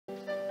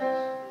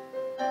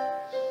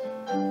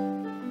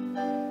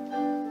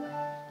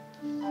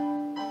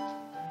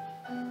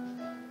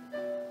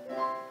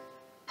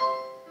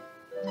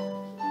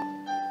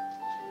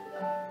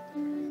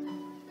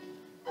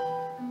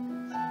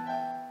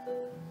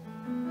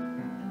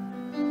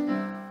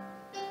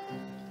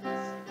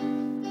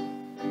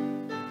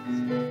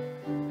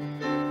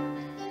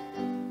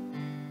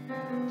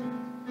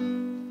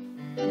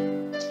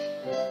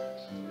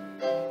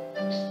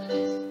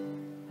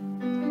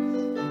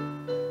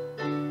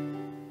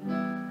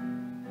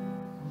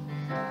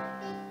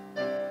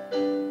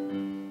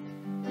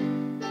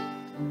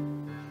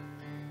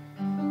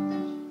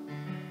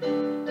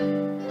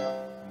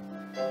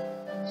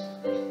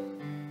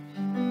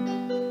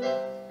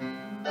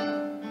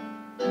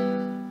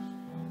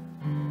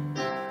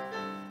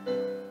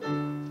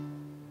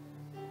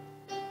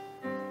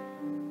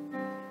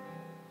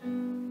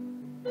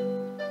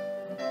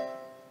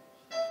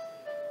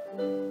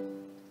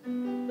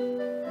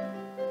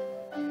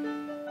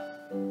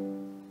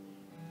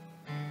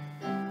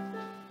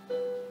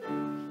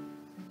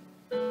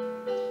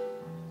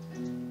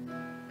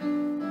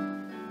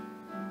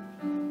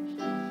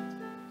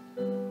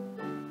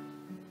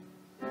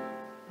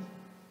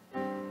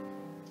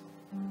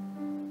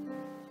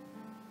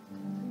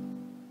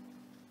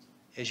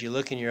as you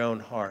look in your own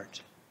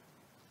heart,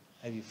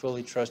 have you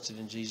fully trusted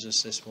in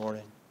Jesus this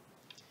morning?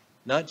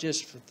 Not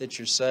just that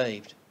you're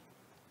saved.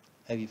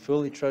 Have you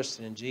fully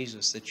trusted in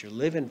Jesus, that you're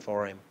living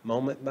for Him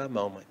moment by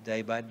moment,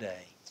 day by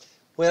day?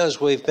 Well, as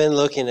we've been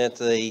looking at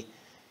the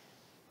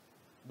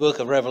book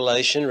of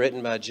Revelation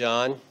written by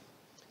John,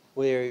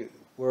 we're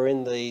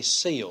in the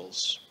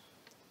seals,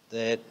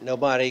 that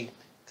nobody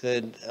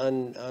could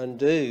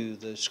undo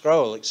the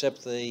scroll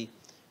except the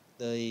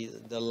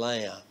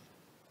Lamb.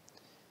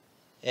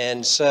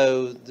 And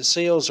so the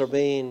seals are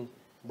being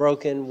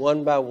broken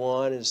one by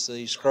one as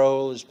the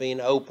scroll is being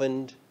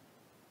opened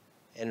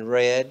and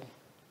read.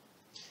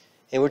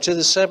 And we're to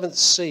the seventh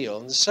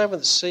seal. And the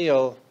seventh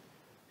seal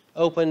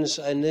opens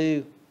a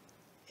new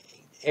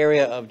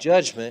area of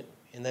judgment,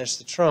 and that's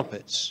the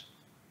trumpets.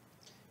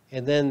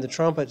 And then the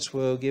trumpets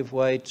will give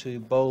way to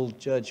bold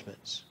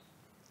judgments.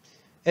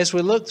 As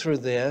we look through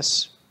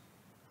this,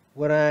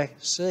 what I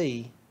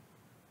see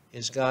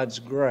is God's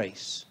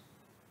grace.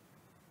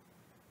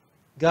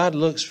 God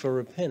looks for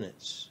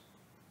repentance.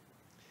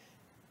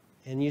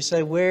 And you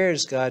say, where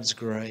is God's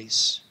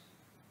grace?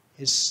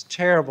 It's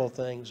terrible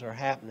things are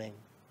happening.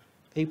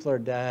 People are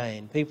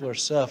dying. People are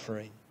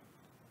suffering.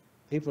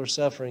 People are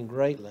suffering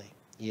greatly.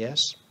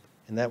 Yes,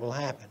 and that will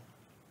happen.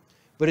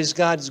 But it's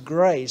God's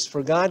grace.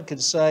 For God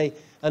could say,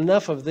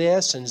 enough of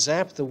this, and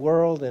zap the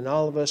world, and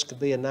all of us could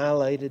be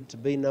annihilated to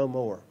be no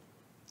more.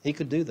 He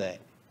could do that.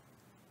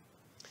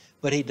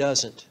 But He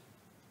doesn't.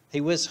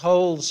 He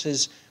withholds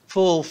His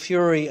full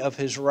fury of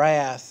His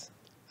wrath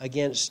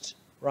against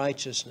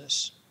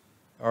righteousness,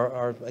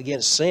 or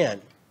against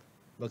sin,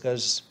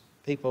 because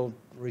people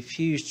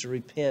refuse to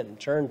repent and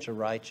turn to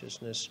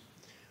righteousness,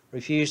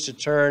 refuse to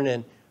turn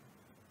and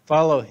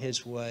follow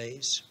His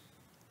ways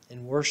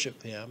and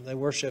worship Him. They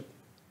worship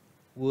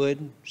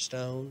wood,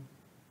 stone,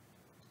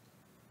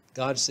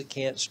 gods that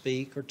can't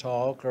speak or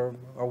talk or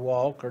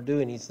walk or do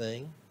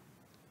anything,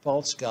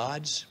 false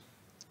gods.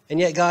 And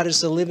yet God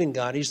is the living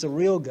God. He's the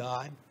real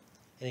God,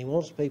 and He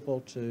wants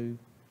people to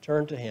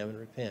turn to Him and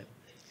repent.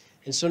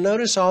 And so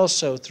notice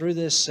also through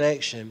this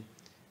section,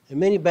 and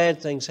many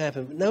bad things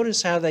happen, but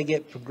notice how they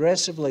get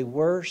progressively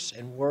worse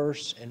and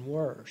worse and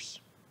worse.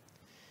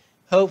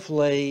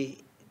 Hopefully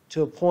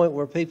to a point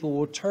where people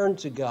will turn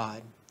to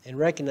God and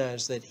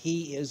recognize that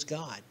He is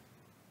God.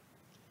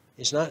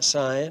 It's not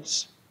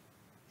science.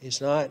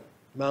 It's not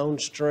my own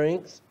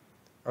strength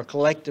or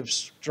collective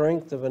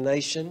strength of a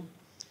nation.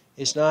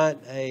 It's not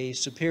a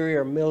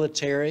superior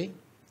military.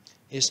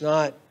 It's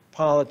not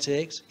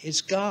politics.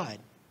 It's God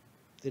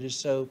that is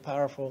so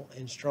powerful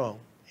and strong.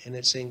 And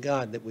it's in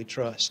God that we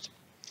trust.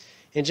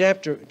 In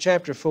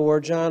chapter 4,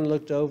 John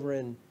looked over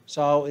and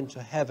saw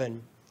into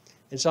heaven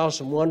and saw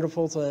some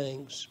wonderful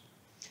things.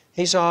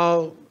 He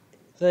saw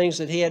things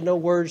that he had no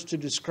words to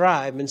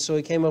describe, and so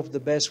he came up with the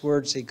best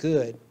words he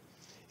could.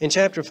 In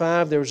chapter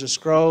 5, there was a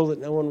scroll that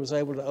no one was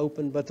able to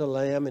open but the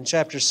Lamb. In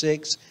chapter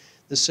 6,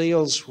 the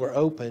seals were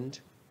opened.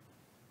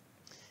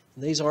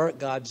 And these aren't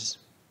God's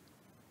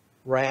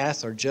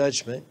wrath or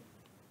judgment,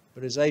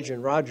 but as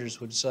Adrian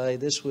Rogers would say,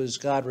 this was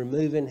God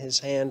removing His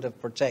hand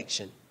of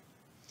protection.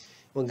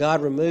 When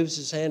God removes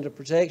His hand of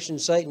protection,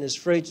 Satan is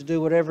free to do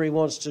whatever he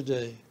wants to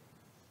do.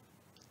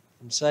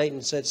 And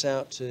Satan sets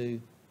out to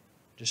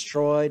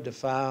destroy,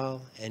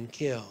 defile, and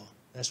kill.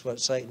 That's what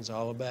Satan's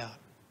all about.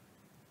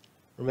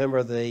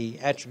 Remember the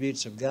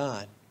attributes of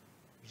God: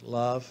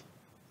 love,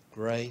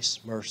 grace,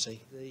 mercy.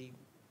 The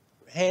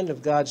hand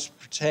of God's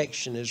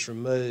protection is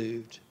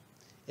removed.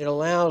 It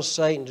allows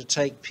Satan to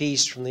take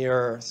peace from the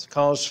earth,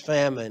 cause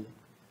famine.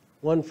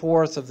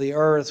 1/4 of the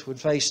earth would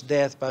face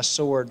death by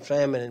sword,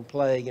 famine, and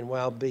plague, and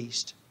wild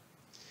beast.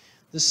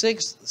 The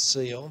 6th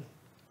seal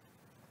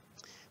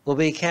will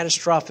be a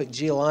catastrophic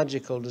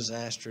geological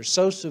disaster,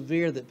 so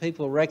severe that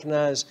people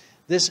recognize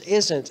this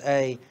isn't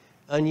an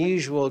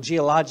unusual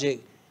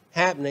geologic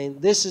happening.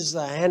 This is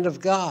the hand of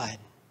God.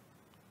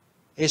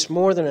 It's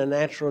more than a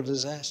natural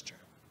disaster.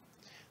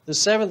 The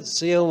 7th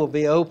seal will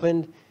be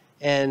opened,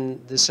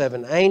 and the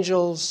 7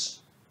 angels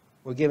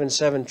were given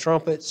 7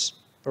 trumpets,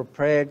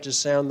 prepared to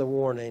sound the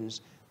warnings.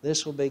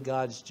 This will be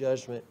God's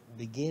judgment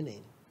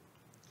beginning.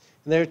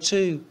 And there are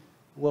 2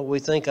 what we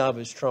think of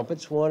as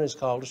trumpets. One is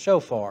called a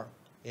shofar.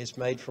 It's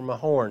made from a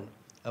horn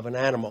of an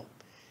animal.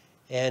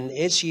 And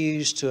it's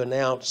used to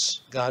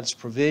announce God's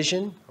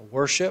provision or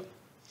worship.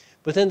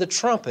 But then the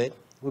trumpet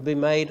would be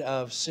made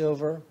of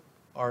silver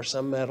or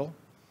some metal,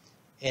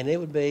 and it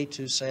would be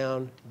to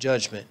sound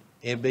judgment.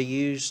 It would be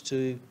used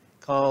to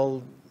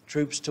call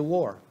troops to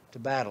war, to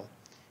battle.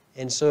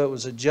 And so it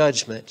was a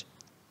judgment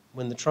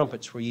when the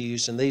trumpets were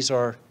used, and these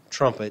are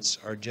trumpets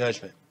or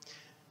judgment.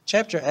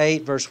 Chapter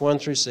 8, verse 1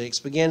 through 6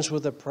 begins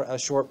with a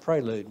short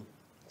prelude.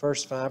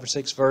 First 5 or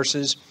 6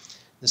 verses.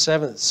 The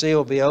 7th seal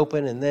will be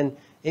open, and then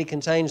it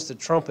contains the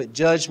trumpet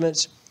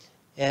judgments.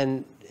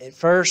 And at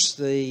first,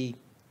 the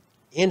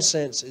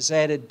incense is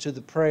added to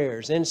the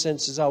prayers.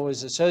 Incense is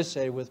always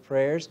associated with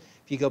prayers.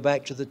 If you go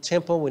back to the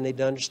temple, we need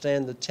to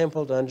understand the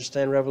temple to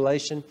understand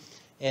Revelation.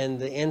 And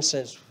the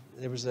incense,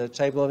 there was a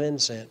table of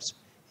incense.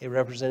 It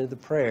represented the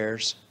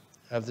prayers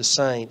of the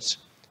saints,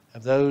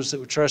 of those that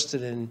were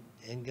trusted in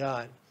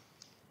God.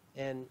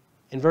 And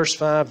in verse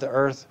 5, the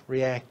earth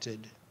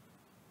reacted.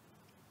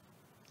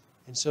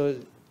 And so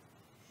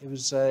it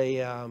was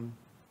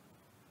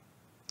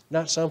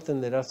not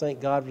something that I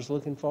think God was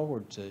looking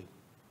forward to.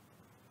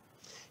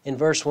 In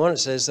verse 1, it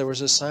says there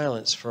was a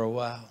silence for a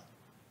while.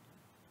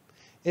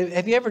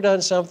 Have you ever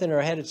done something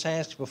or had a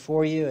task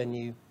before you and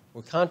you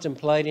were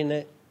contemplating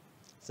it,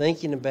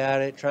 thinking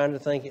about it, trying to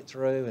think it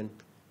through, and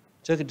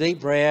took a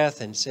deep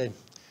breath and said,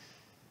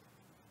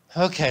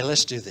 okay,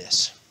 let's do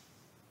this?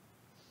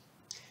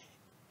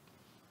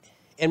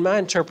 In my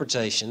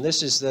interpretation,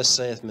 this is thus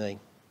saith me.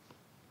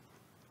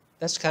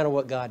 That's kind of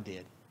what God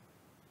did.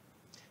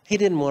 He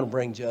didn't want to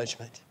bring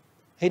judgment.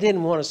 He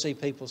didn't want to see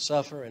people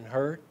suffer and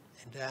hurt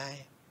and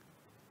die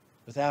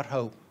without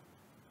hope.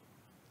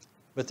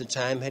 But the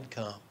time had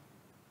come.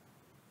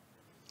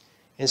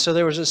 And so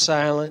there was a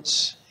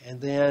silence, and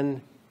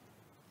then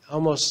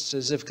almost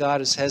as if God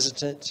is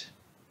hesitant,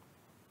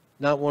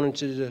 not wanting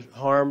to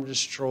harm,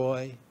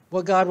 destroy.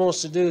 What God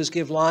wants to do is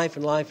give life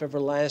and life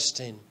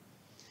everlasting.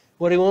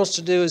 What He wants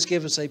to do is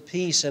give us a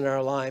peace in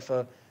our life,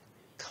 a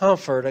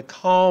comfort, a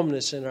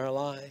calmness in our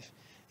life,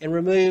 and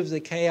remove the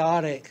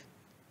chaotic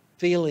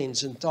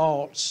feelings and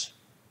thoughts.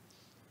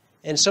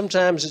 And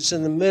sometimes it's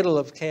in the middle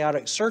of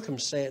chaotic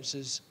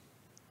circumstances,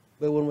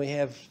 but when we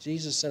have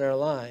Jesus in our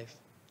life,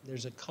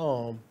 there's a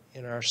calm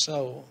in our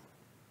soul.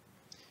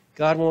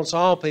 God wants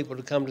all people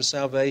to come to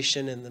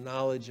salvation in the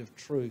knowledge of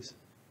truth.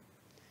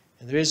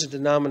 And there is a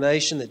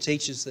denomination that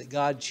teaches that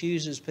God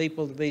chooses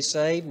people to be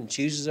saved and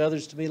chooses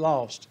others to be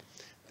lost.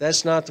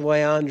 That's not the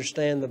way I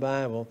understand the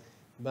Bible.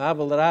 The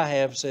Bible that I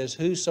have says,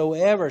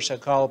 whosoever shall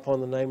call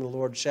upon the name of the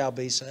Lord shall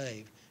be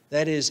saved.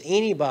 That is,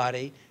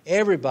 anybody,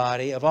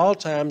 everybody, of all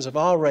times, of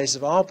all races,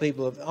 of all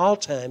people, of all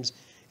times,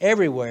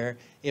 everywhere,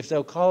 if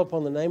they'll call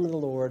upon the name of the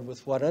Lord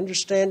with what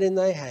understanding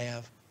they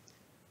have,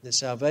 that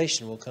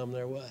salvation will come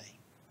their way.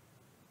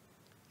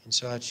 And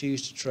so I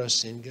choose to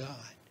trust in God.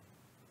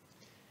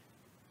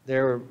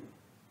 There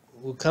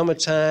will come a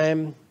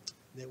time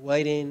that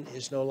waiting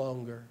is no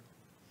longer.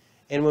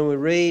 And when we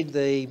read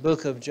the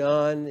book of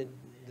John,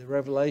 the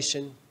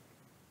Revelation,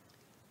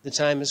 the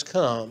time has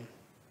come.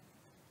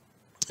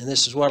 And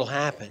this is what will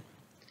happen.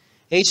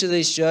 Each of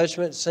these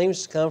judgments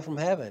seems to come from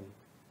heaven.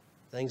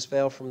 Things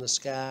fell from the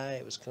sky.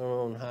 It was coming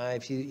on high.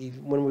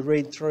 When we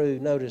read through,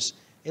 notice,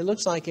 it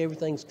looks like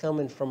everything's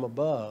coming from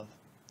above,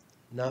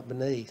 not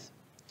beneath.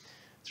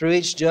 Through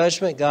each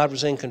judgment, God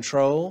was in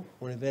control.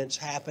 When events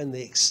happened,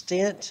 the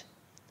extent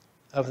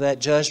of that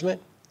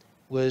judgment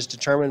was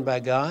determined by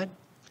God.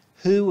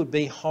 Who would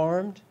be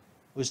harmed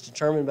was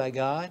determined by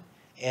God.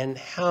 And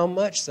how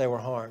much they were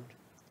harmed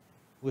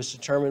was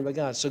determined by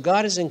God. So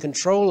God is in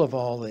control of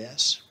all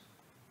this.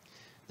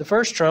 The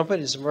first trumpet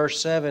is in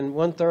verse 7.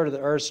 1/3 of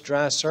the earth's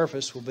dry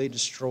surface will be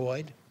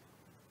destroyed.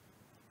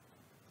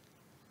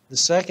 The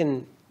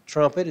second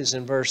trumpet is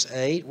in verse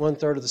 8.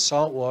 1/3 of the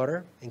salt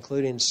water,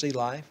 including sea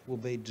life, will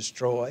be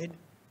destroyed.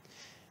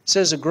 It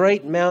says a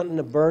great mountain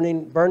of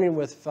burning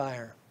with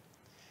fire.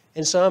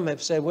 And some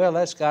have said, well,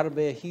 that's got to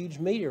be a huge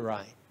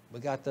meteorite. We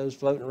got those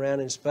floating around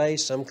in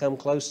space. Some come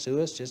close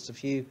to us, just a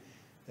few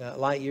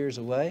light years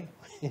away,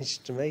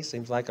 which to me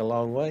seems like a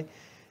long way.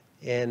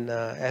 In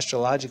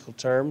astrological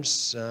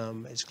terms,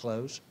 it's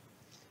close.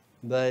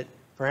 But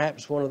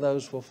perhaps one of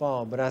those will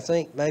fall. But I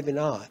think maybe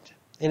not.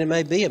 And it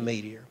may be a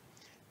meteor.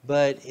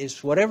 But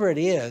it's whatever it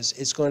is,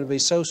 it's going to be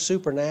so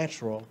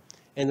supernatural,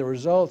 and the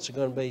results are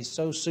going to be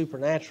so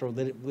supernatural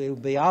that it will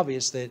be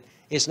obvious that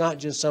it's not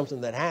just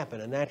something that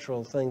happened, a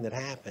natural thing that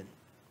happened.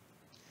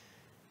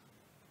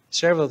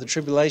 Several of the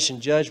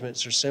tribulation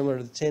judgments are similar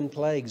to the 10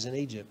 plagues in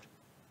Egypt.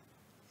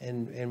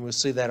 And we'll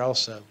see that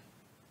also.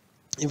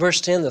 In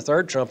verse 10, the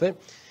third trumpet,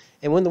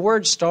 and when the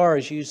word star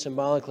is used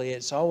symbolically,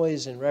 it's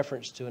always in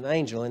reference to an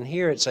angel. And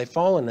here it's a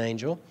fallen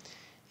angel,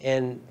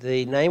 and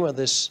the name of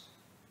this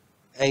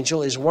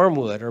angel is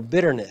wormwood or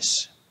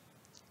bitterness.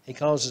 He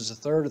causes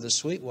 1/3 of the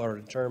sweet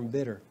water to turn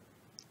bitter.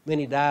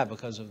 Many die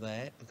because of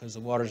that, because the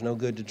water is no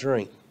good to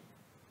drink.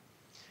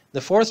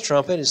 The fourth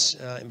trumpet is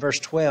in verse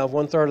 12.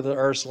 1/3 of the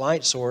earth's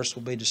light source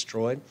will be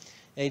destroyed.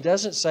 And he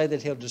doesn't say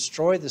that he'll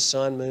destroy the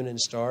sun, moon,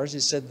 and stars. He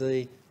said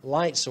the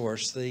light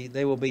source,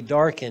 they will be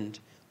darkened.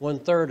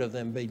 1/3 of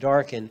them be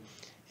darkened.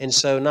 And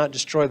so not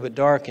destroyed, but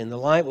darkened. The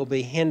light will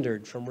be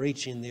hindered from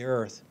reaching the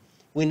earth.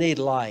 We need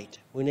light.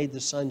 We need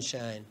the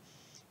sunshine.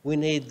 We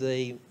need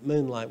the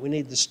moonlight. We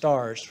need the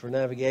stars for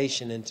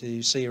navigation and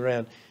to see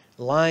around.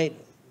 Light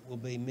will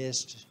be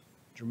missed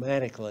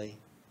dramatically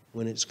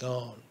when it's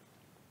gone.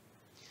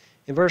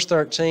 In verse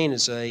 13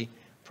 is a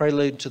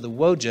prelude to the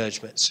woe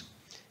judgments.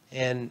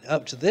 And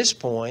up to this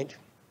point,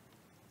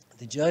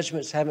 the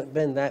judgments haven't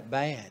been that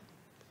bad.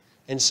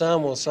 And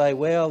some will say,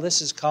 well,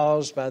 this is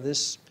caused by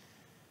this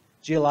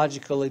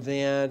geological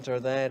event or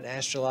that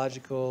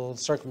astrological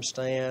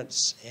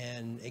circumstance,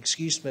 and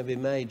excuse may be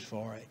made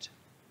for it.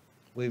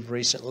 We've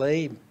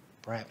recently,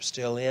 perhaps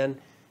still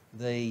in,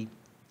 the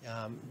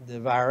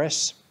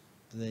virus,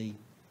 the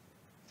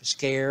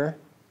scare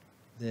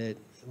that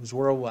was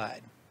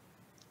worldwide.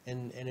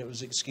 and it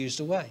was excused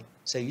away.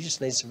 So you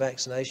just need some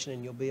vaccination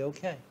and you'll be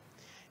okay.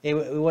 It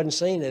wasn't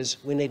seen as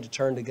we need to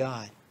turn to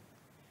God.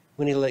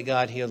 We need to let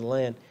God heal the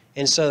land.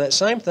 And so that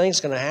same thing's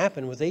going to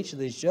happen with each of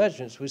these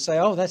judgments. We say,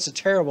 oh, that's a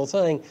terrible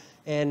thing,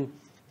 and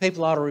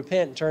people ought to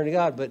repent and turn to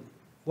God. But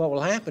what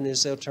will happen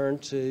is they'll turn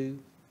to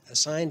a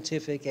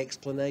scientific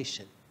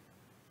explanation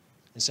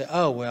and say,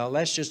 oh, well,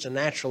 that's just a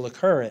natural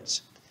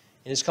occurrence.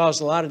 And it's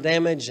caused a lot of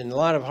damage and a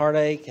lot of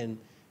heartache and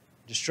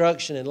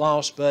destruction and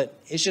loss, but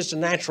it's just a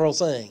natural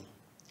thing.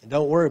 And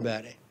don't worry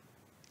about it,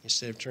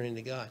 instead of turning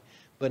to God.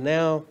 But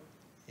now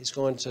it's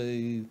going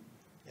to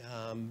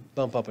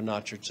bump up a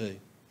notch or two.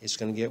 It's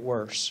going to get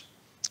worse,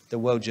 the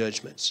woe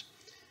judgments.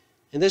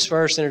 And this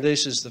verse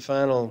introduces the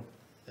final,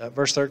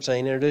 verse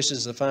 13,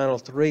 introduces the final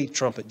 3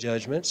 trumpet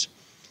judgments,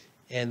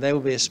 and they will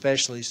be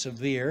especially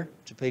severe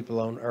to people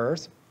on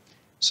earth.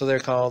 So they're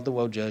called the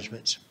woe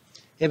judgments.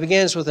 It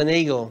begins with an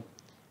eagle,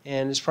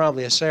 and it's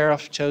probably a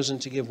seraph chosen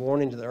to give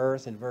warning to the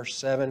earth in verse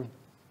 7.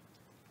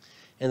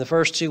 And the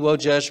first 2 woe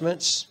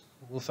judgments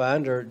we'll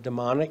find are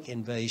demonic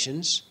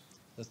invasions.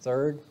 The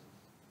third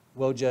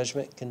woe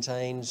judgment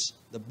contains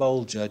the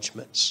bowl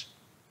judgments.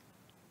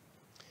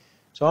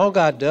 So all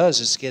God does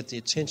is get the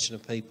attention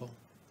of people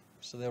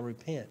so they'll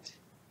repent.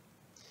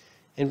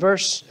 In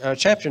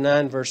chapter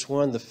 9, verse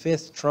 1, the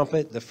 5th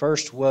trumpet, the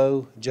first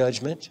woe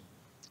judgment,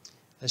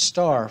 a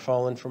star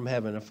fallen from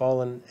heaven, a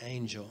fallen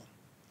angel.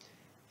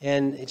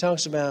 And it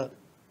talks about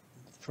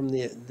from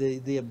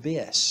the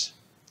abyss.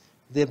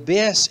 The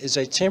abyss is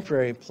a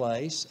temporary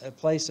place, a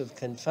place of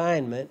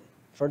confinement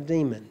for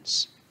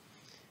demons.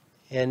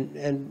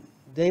 And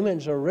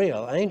demons are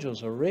real.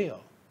 Angels are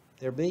real.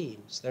 They're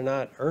beings. They're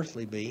not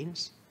earthly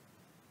beings.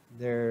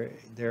 They're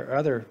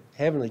other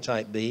heavenly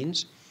type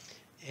beings.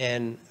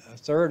 And a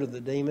third of the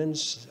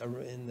demons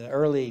in the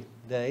early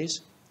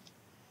days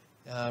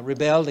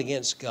rebelled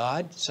against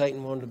God.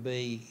 Satan wanted to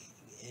be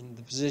in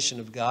the position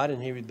of God,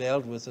 and he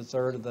rebelled with a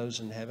third of those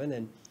in heaven,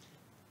 and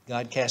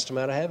God cast him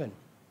out of heaven.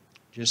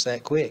 Just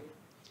that quick.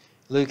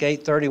 Luke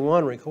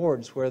 8:31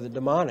 records where the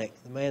demonic,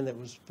 the man that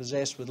was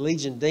possessed with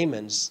legion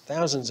demons,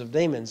 thousands of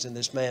demons in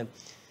this man,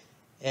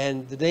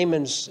 and the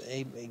demons,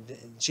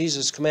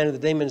 Jesus commanded the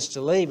demons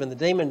to leave, and the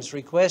demons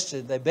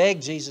requested, they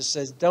begged Jesus,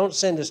 says, don't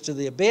send us to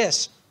the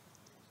abyss.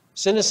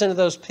 Send us into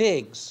those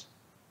pigs.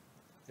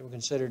 They were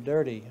considered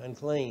dirty,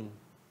 unclean,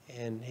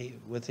 and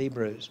with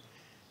Hebrews.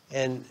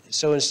 And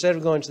so instead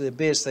of going to the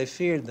abyss, they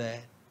feared that.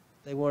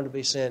 They wanted to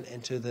be sent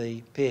into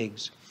the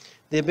pigs.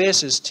 The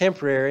abyss is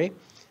temporary.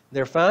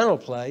 Their final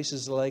place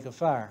is the lake of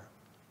fire.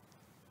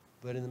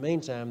 But in the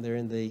meantime, they're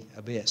in the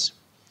abyss.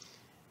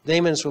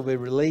 Demons will be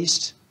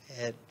released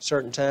at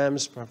certain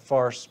times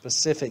for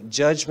specific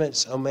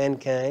judgments on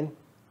mankind.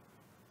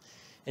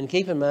 And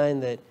keep in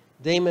mind that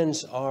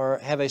demons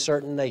have a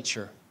certain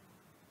nature.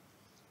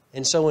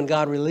 And so when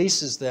God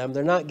releases them,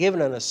 they're not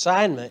given an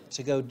assignment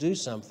to go do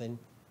something.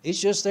 It's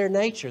just their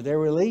nature. They're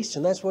released,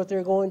 and that's what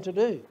they're going to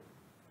do.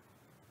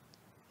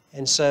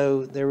 And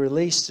so they're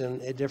released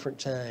at different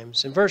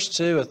times. In verse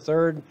 2, a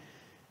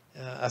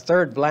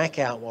third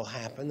blackout will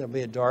happen. There'll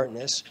be a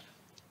darkness.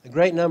 A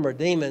great number of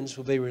demons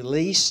will be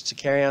released to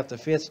carry out the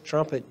 5th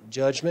trumpet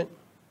judgment.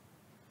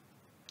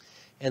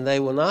 And they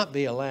will not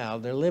be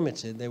allowed, they're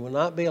limited, they will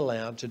not be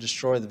allowed to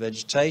destroy the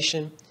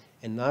vegetation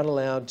and not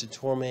allowed to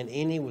torment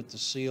any with the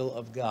seal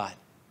of God.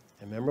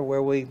 And remember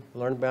where we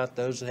learned about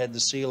those that had the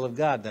seal of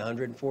God, the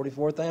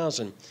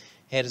 144,000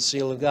 had a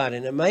seal of God.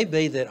 And it may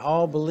be that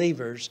all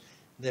believers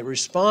that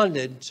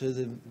responded to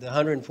the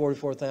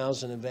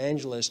 144,000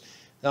 evangelists,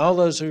 all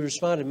those who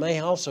responded may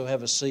also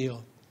have a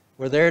seal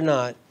where they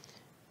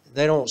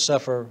don't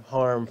suffer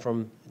harm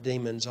from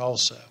demons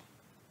also.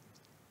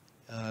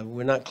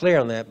 We're not clear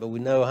on that, but we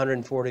know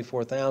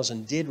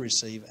 144,000 did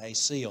receive a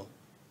seal.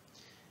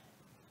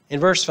 In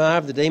verse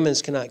 5, the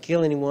demons cannot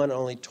kill anyone,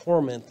 only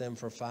torment them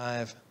for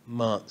 5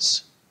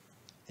 months.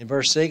 In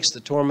verse 6, the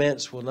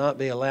torments will not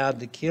be allowed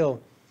to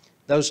kill.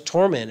 Those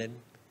tormented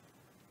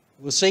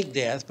will seek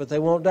death, but they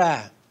won't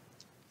die.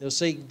 They'll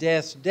seek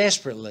death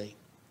desperately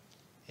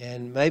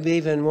and maybe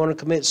even want to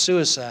commit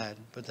suicide,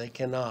 but they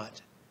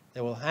cannot.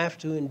 They will have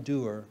to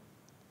endure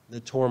the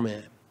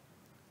torment.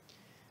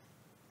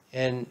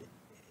 And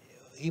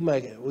we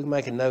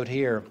make a note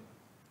here.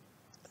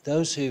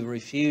 Those who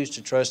refuse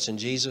to trust in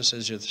Jesus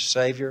as their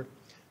Savior,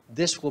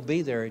 this will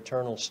be their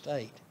eternal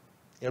state.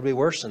 It'll be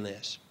worse than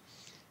this.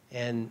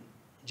 And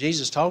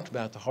Jesus talked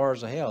about the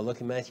horrors of hell. Look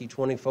at Matthew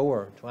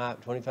 24,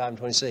 25, and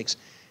 26.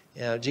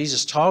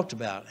 Jesus talked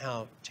about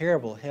how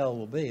terrible hell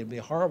will be. It'll be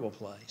a horrible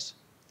place.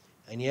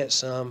 And yet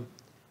some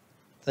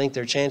think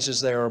their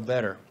chances there are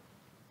better.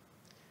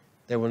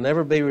 There will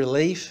never be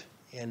relief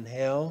in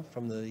hell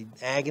from the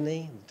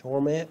agony and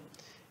torment,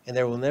 and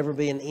there will never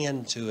be an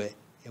end to it.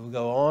 It will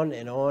go on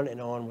and on and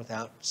on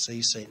without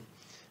ceasing.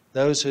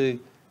 Those who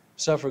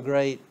suffer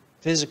great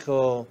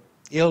physical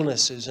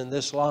illnesses in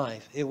this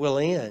life, it will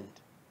end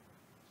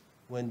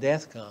when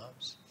death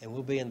comes, and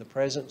we'll be in the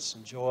presence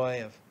and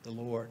joy of the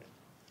Lord.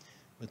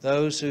 With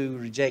those who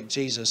reject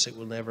Jesus, it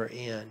will never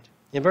end.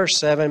 In verse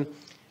 7,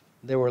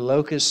 There were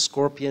locusts,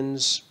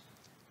 scorpions.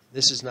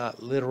 This is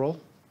not literal.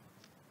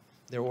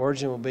 Their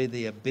origin will be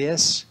the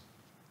abyss.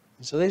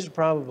 And so these are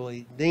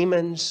probably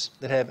demons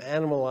that have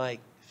animal-like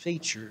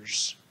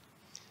features.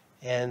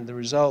 And the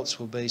results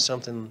will be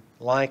something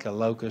like a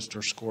locust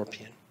or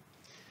scorpion.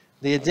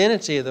 The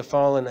identity of the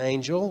fallen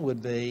angel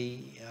would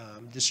be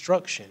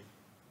destruction.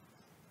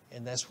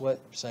 And that's what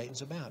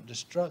Satan's about,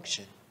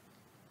 destruction.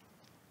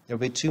 There'll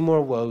be 2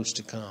 more woes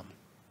to come.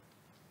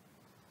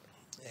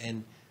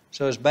 And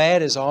so as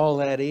bad as all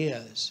that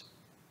is,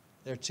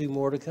 there are 2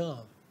 more to come.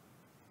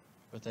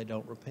 But they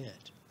don't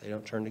repent. They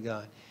don't turn to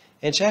God.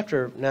 In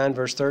chapter 9,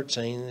 verse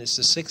 13, it's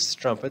the 6th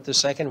trumpet, the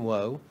 2nd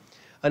woe.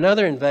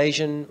 Another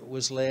invasion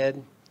was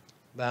led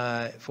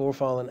by 4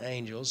 fallen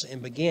angels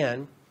and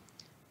began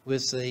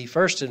with the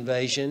first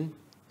invasion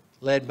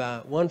led by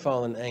 1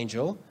 fallen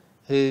angel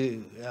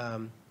who,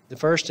 the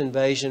first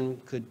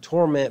invasion could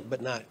torment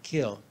but not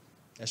kill.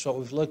 That's what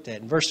we've looked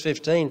at. In verse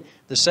 15,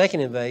 the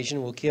second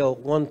invasion will kill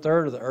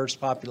 1/3 of the earth's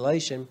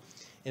population.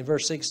 In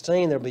verse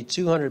 16, there will be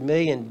 200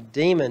 million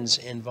demons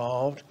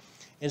involved.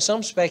 And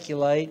some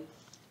speculate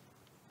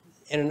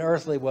in an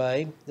earthly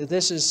way that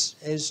this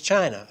is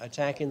China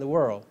attacking the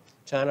world.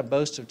 China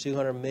boasts of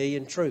 200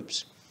 million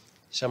troops.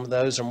 Some of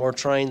those are more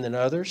trained than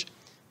others,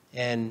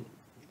 and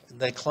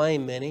they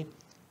claim many.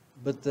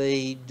 But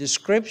the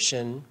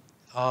description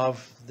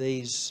of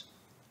these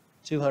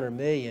 200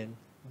 million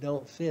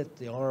don't fit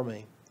the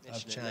army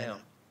of China.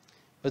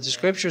 But the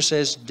scripture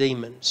says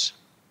demons.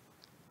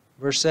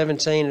 Verse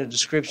 17, a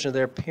description of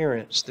their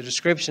appearance. The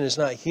description is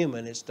not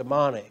human, it's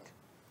demonic.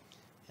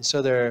 And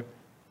so they're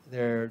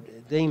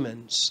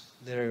demons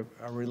that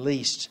are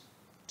released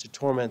to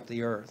torment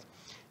the earth.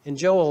 In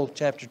Joel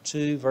chapter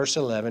 2, verse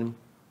 11,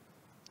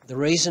 the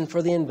reason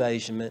for the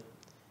invasion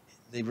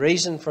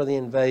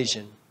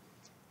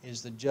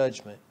is the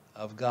judgment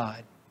of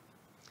God.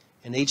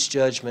 And each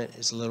judgment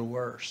is a little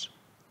worse.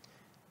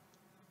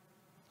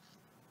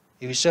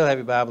 If you still have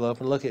your Bible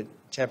open, look at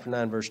chapter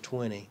 9, verse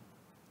 20.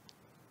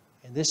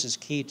 And this is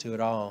key to it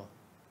all.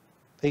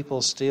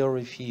 People still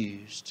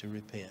refuse to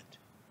repent.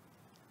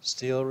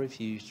 Still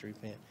refuse to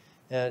repent.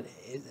 Now,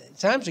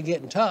 times are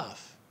getting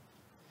tough.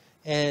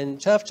 And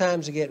tough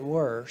times are getting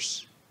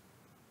worse.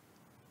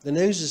 The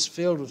news is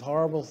filled with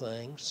horrible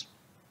things.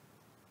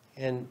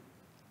 And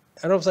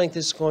I don't think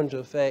this is going to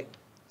affect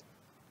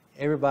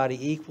everybody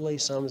equally.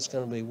 Some it's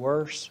going to be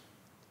worse.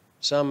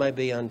 Some may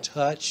be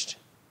untouched.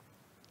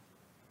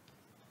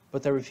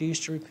 But they refuse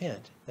to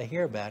repent. They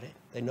hear about it.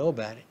 They know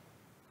about it.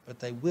 But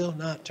they will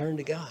not turn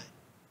to God.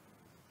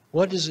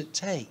 What does it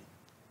take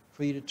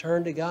for you to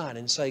turn to God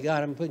and say,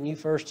 God, I'm putting you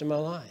first in my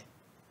life?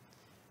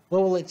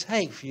 What will it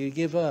take for you to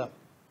give up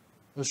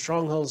those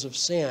strongholds of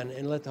sin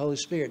and let the Holy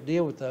Spirit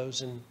deal with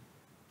those and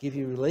give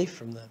you relief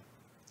from them?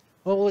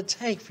 What will it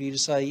take for you to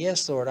say,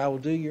 yes, Lord, I will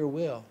do your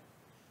will?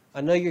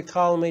 I know you're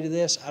calling me to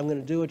this. I'm going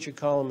to do what you're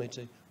calling me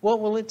to. What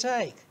will it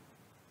take?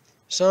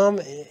 Some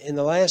in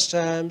the last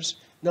times,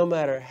 no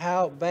matter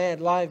how bad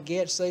life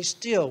gets, they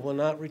still will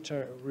not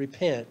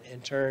repent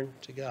and turn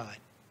to God.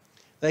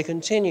 They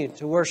continue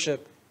to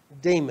worship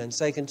demons.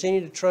 They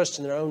continue to trust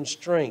in their own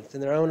strength,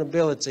 in their own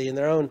ability, in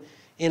their own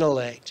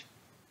intellect.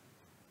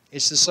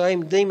 It's the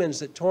same demons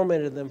that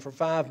tormented them for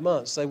 5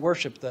 months. They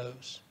worship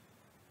those.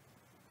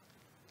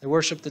 They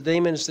worship the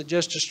demons that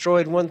just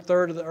destroyed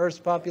 1/3 of the earth's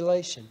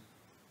population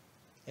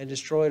and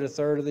destroyed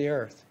 1/3 of the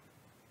earth.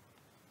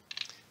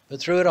 But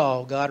through it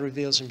all, God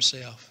reveals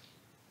himself.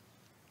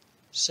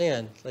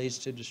 Sin leads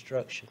to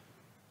destruction.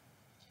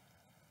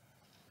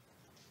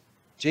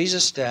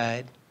 Jesus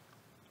died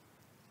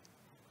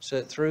so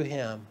that through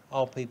him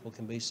all people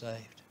can be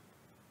saved.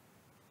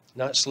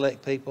 Not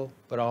select people,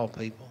 but all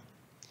people.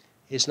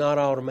 It's not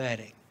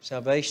automatic.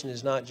 Salvation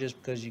is not just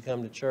because you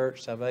come to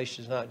church.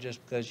 Salvation is not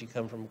just because you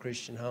come from a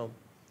Christian home.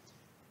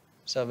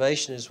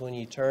 Salvation is when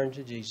you turn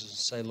to Jesus and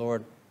say,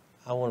 Lord,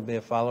 I want to be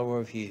a follower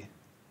of you.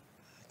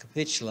 I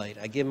capitulate.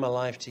 I give my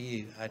life to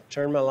you. I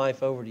turn my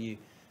life over to you.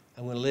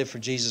 I'm going to live for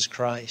Jesus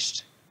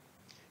Christ.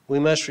 We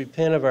must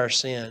repent of our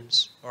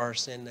sins or our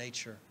sin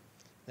nature.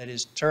 That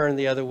is, turn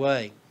the other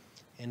way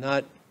and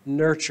not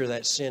nurture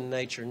that sin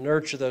nature,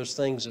 nurture those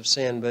things of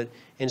sin, but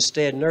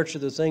instead nurture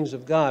the things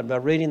of God by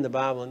reading the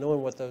Bible and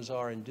knowing what those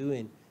are and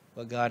doing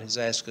what God has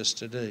asked us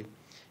to do.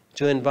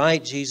 To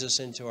invite Jesus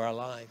into our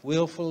life,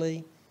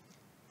 willfully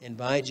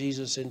invite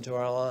Jesus into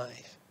our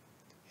life,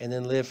 and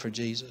then live for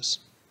Jesus.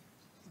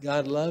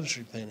 God loves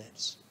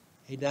repentance.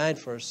 He died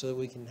for us so that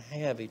we can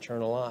have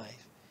eternal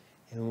life.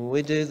 And when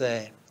we do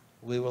that,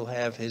 we will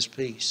have his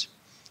peace.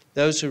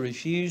 Those who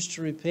refuse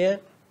to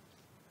repent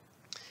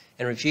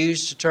and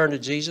refuse to turn to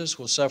Jesus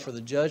will suffer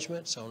the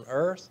judgments on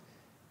earth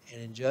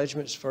and in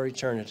judgments for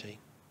eternity.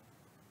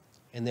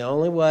 And the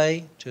only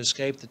way to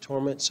escape the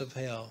torments of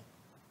hell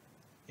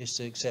is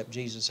to accept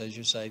Jesus as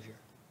your Savior.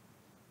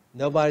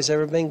 Nobody's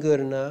ever been good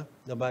enough.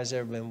 Nobody's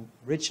ever been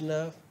rich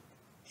enough,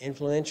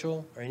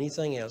 influential, or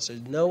anything else.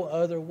 There's no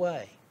other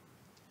way.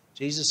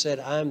 Jesus said,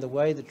 I am the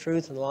way, the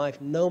truth, and the life.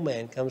 No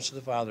man comes to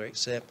the Father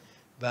except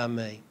by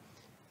me.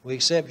 We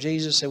accept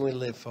Jesus and we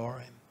live for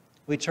him.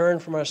 We turn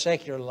from our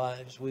secular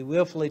lives. We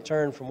willfully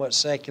turn from what's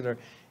secular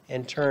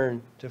and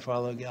turn to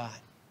follow God.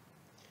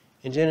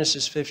 In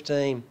Genesis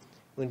 15,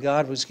 when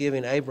God was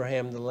giving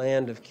Abraham the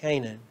land of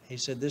Canaan, he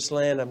said, "This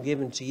land I'm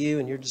giving to you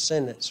and your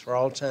descendants for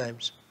all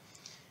times.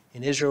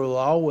 And Israel will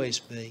always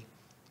be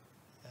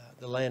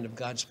the land of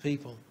God's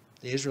people,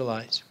 the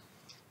Israelites."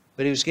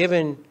 But he was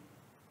giving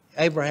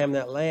Abraham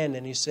that land,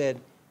 and he said,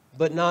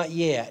 "But not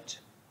yet,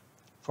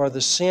 for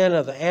the sin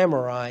of the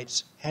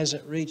Amorites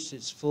hasn't reached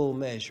its full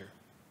measure."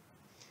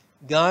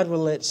 God will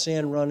let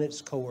sin run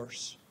its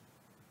course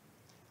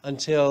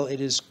until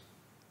it is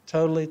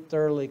totally,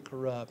 thoroughly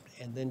corrupt,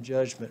 and then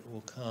judgment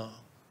will come.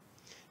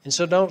 And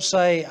so don't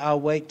say, "I'll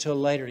wait till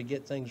later to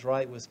get things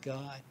right with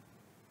God."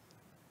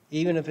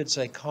 Even if it's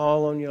a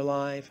call on your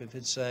life, if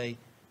it's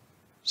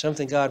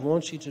something God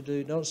wants you to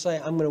do, don't say,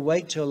 "I'm going to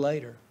wait till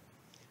later."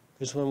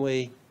 Because when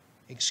we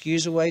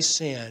excuse away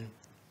sin,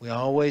 we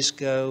always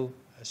go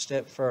a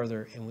step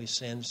further and we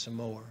sin some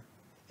more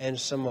and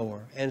some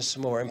more and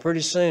some more. And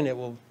pretty soon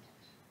it'll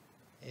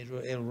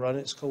run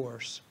its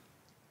course.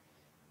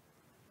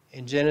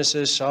 In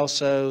Genesis,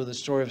 also, the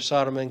story of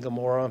Sodom and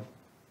Gomorrah,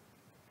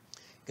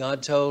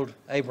 God told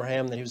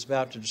Abraham that he was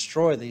about to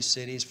destroy these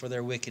cities for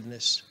their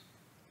wickedness.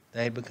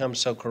 They had become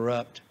so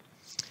corrupt.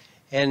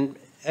 And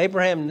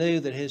Abraham knew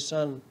that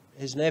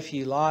his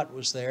nephew Lot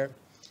was there,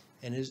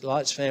 and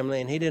Lot's family,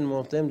 and he didn't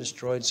want them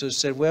destroyed. So he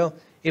said, "Well,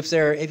 if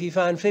you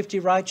find 50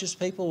 righteous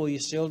people, will you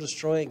still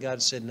destroy it?"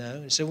 God said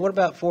no. He said, "What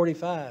about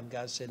 45?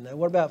 God said no.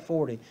 What about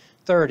 40,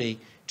 30,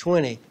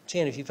 20,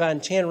 10? If you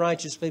find 10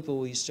 righteous people,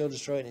 will you still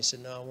destroy it? And he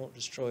said, "No, I won't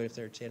destroy it if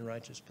there are 10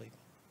 righteous people."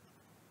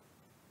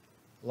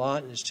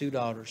 Lot and his 2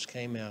 daughters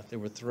came out. There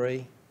were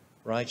 3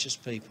 righteous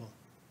people.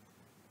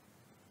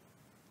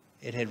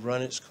 It had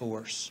run its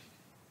course.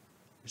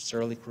 It was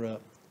thoroughly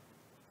corrupt.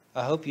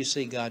 I hope you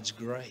see God's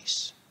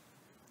grace.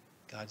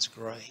 God's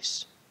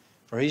grace.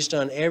 For he's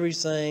done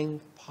everything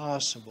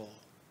possible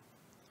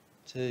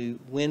to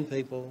win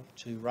people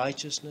to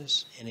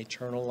righteousness and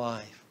eternal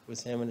life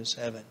with him in his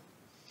heaven.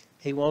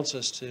 He wants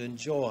us to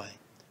enjoy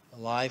a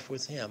life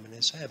with him in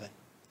his heaven,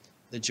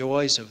 the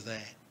joys of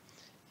that,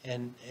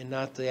 and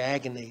not the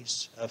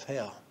agonies of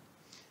hell.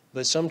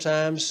 But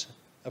sometimes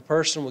a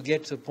person will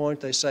get to the point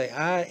they say,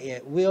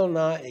 "I will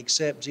not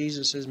accept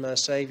Jesus as my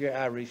Savior.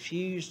 I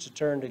refuse to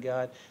turn to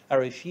God. I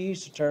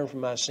refuse to turn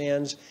from my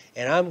sins,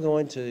 and I'm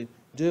going to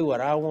do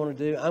what I want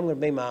to do. I'm going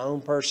to be my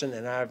own person,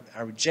 and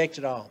I reject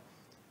it all."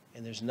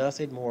 And there's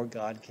nothing more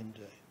God can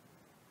do.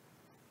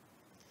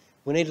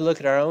 We need to look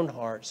at our own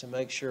hearts and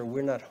make sure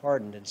we're not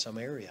hardened in some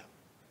area.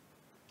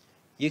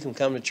 You can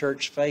come to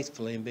church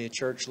faithfully and be a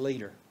church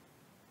leader.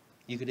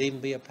 You could even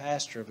be a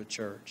pastor of a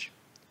church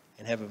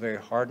and have a very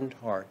hardened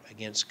heart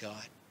against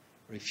God,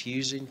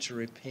 refusing to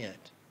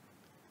repent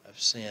of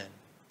sin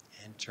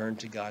and turn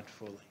to God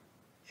fully.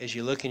 As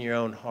you look in your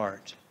own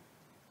heart,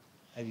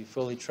 have you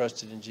fully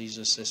trusted in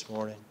Jesus this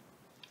morning?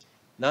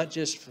 Not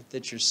just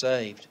that you're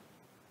saved.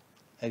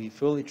 Have you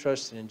fully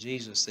trusted in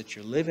Jesus that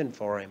you're living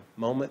for him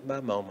moment by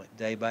moment,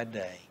 day by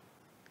day?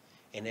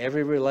 In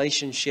every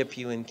relationship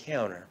you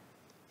encounter,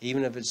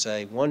 even if it's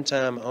a one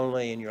time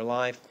only in your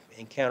life,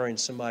 encountering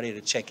somebody at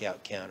a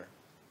checkout counter,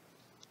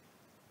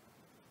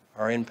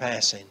 or in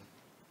passing,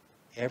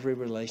 every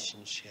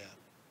relationship,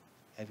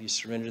 have you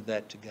surrendered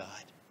that to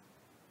God?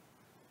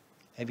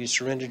 Have you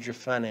surrendered your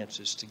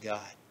finances to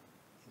God?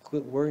 And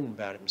quit worrying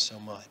about him so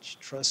much.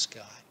 Trust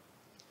God.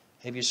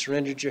 Have you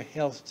surrendered your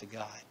health to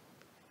God?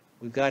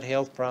 We've got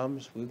health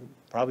problems. We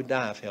probably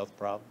die of health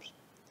problems.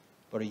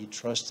 But are you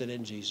trusted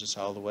in Jesus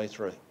all the way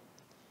through?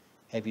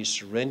 Have you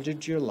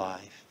surrendered your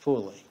life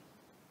fully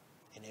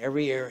in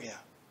every area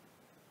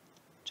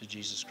to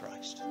Jesus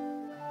Christ?